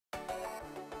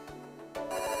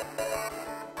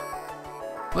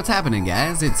What's happening,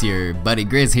 guys? It's your buddy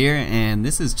Grizz here, and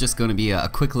this is just going to be a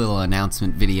quick little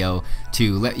announcement video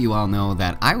to let you all know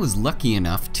that I was lucky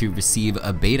enough to receive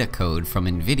a beta code from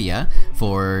Nvidia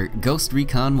for Ghost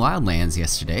Recon Wildlands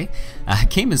yesterday. It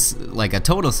came as like a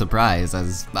total surprise,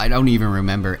 as I don't even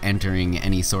remember entering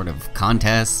any sort of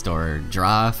contest or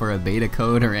draw for a beta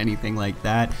code or anything like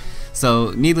that.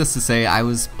 So, needless to say, I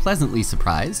was pleasantly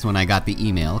surprised when I got the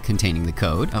email containing the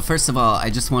code. First of all, I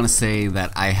just want to say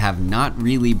that I have not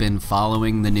really been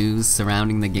following the news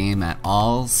surrounding the game at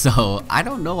all, so I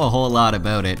don't know a whole lot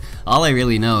about it. All I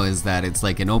really know is that it's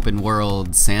like an open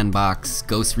world sandbox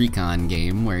Ghost Recon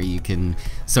game where you can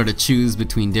sort of choose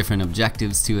between different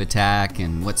objectives to attack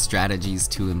and what strategies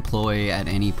to employ at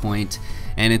any point.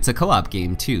 And it's a co-op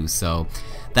game too, so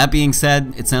that being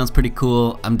said, it sounds pretty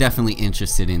cool. I'm definitely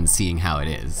interested in seeing how it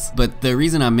is. But the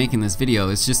reason I'm making this video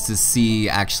is just to see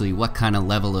actually what kind of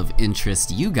level of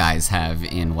interest you guys have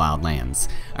in Wildlands.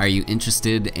 Are you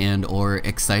interested and or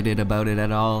excited about it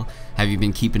at all? Have you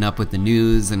been keeping up with the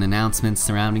news and announcements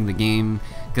surrounding the game?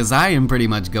 Because I am pretty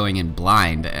much going in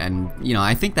blind, and you know,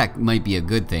 I think that might be a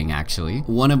good thing actually.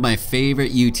 One of my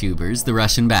favorite YouTubers, the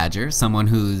Russian Badger, someone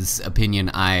whose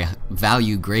opinion I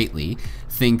value greatly,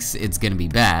 thinks it's gonna be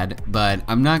bad, but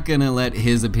I'm not gonna let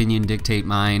his opinion dictate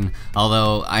mine,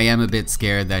 although I am a bit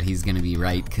scared that he's gonna be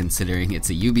right considering it's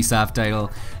a Ubisoft title,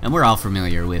 and we're all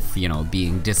familiar with, you know,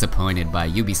 being disappointed by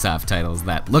Ubisoft titles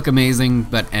that look amazing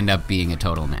but end up being a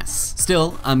total mess.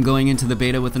 Still, I'm going into the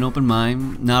beta with an open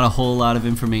mind, not a whole lot of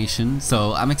information,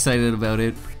 so I'm excited about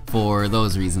it for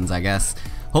those reasons, I guess.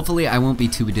 Hopefully I won't be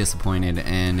too disappointed,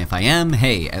 and if I am,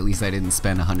 hey, at least I didn't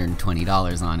spend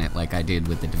 $120 on it like I did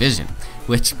with The Division,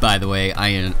 which, by the way,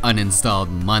 I uninstalled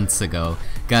months ago.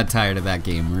 Got tired of that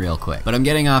game real quick. But I'm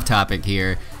getting off topic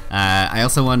here. I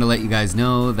also wanted to let you guys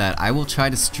know that I will try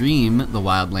to stream the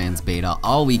Wildlands beta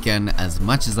all weekend as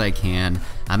much as I can.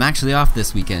 I'm actually off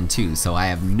this weekend too, so I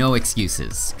have no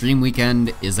excuses. Stream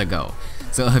weekend is a go.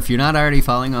 So if you're not already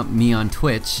following me on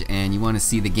Twitch and you want to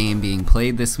see the game being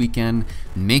played this weekend,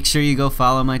 make sure you go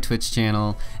follow my Twitch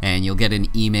channel and you'll get an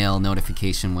email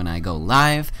notification when I go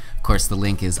live. Of course, the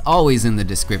link is always in the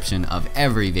description of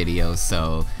every video,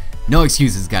 so no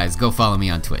excuses, guys, go follow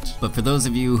me on Twitch. But for those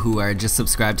of you who are just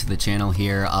subscribed to the channel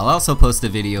here, I'll also post a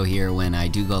video here when I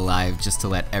do go live just to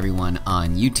let everyone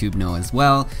on YouTube know as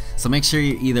well. So make sure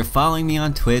you're either following me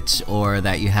on Twitch or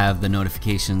that you have the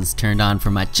notifications turned on for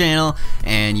my channel,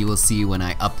 and you will see when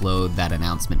I upload that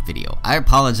announcement video. I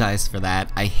apologize for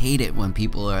that. I hate it when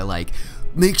people are like,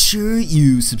 make sure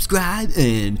you subscribe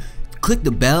and click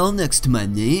the bell next to my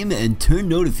name and turn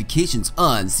notifications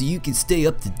on so you can stay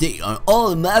up to date on all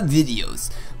of my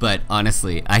videos. But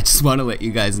honestly, I just want to let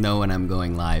you guys know when I'm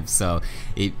going live. So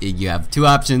you have two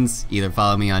options: either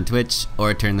follow me on Twitch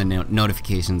or turn the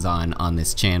notifications on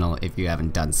this channel if you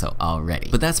haven't done so already.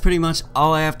 But that's pretty much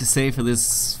all I have to say for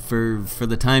this for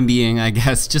the time being, I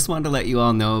guess. Just wanted to let you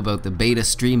all know about the beta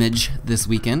streamage this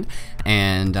weekend,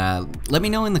 and let me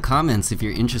know in the comments if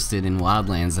you're interested in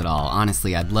Wildlands at all.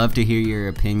 Honestly, I'd love to hear your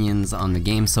opinions on the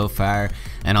game so far,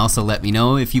 and also let me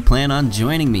know if you plan on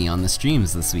joining me on the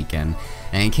streams this weekend.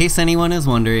 And in case anyone is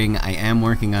wondering, I am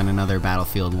working on another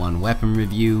Battlefield 1 weapon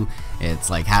review. It's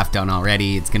like half done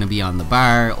already. It's gonna be on the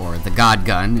bar, or the God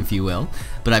Gun if you will,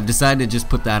 but I've decided to just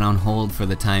put that on hold for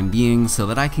the time being so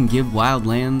that I can give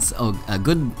Wildlands a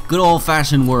good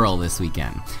old-fashioned whirl this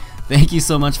weekend. Thank you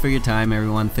so much for your time,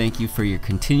 everyone. Thank you for your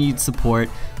continued support.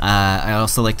 I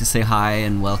also like to say hi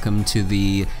and welcome to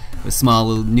the small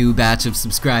little new batch of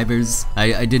subscribers.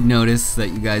 I did notice that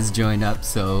you guys joined up,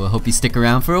 so I hope you stick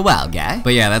around for a while, guy.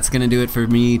 But yeah, that's gonna do it for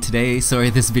me today. Sorry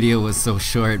this video was so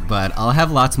short, but I'll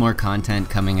have lots more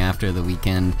content coming after the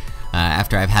weekend,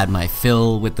 after I've had my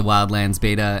fill with the Wildlands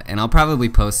beta, and I'll probably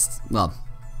post, well,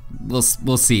 we'll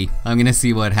see. I'm gonna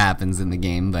see what happens in the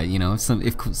game, but you know, if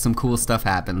some cool stuff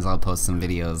happens, I'll post some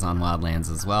videos on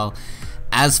Wildlands as well.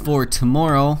 As for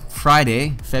tomorrow,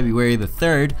 Friday, February the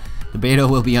 3rd, the beta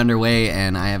will be underway,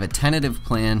 and I have a tentative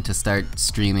plan to start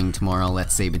streaming tomorrow,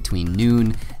 let's say between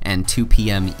noon and 2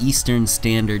 p.m. Eastern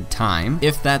Standard Time.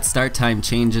 If that start time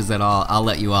changes at all, I'll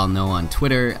let you all know on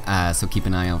Twitter, so keep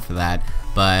an eye out for that.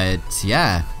 But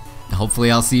yeah, hopefully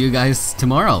I'll see you guys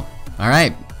tomorrow.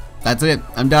 Alright, that's it.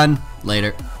 I'm done.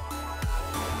 Later.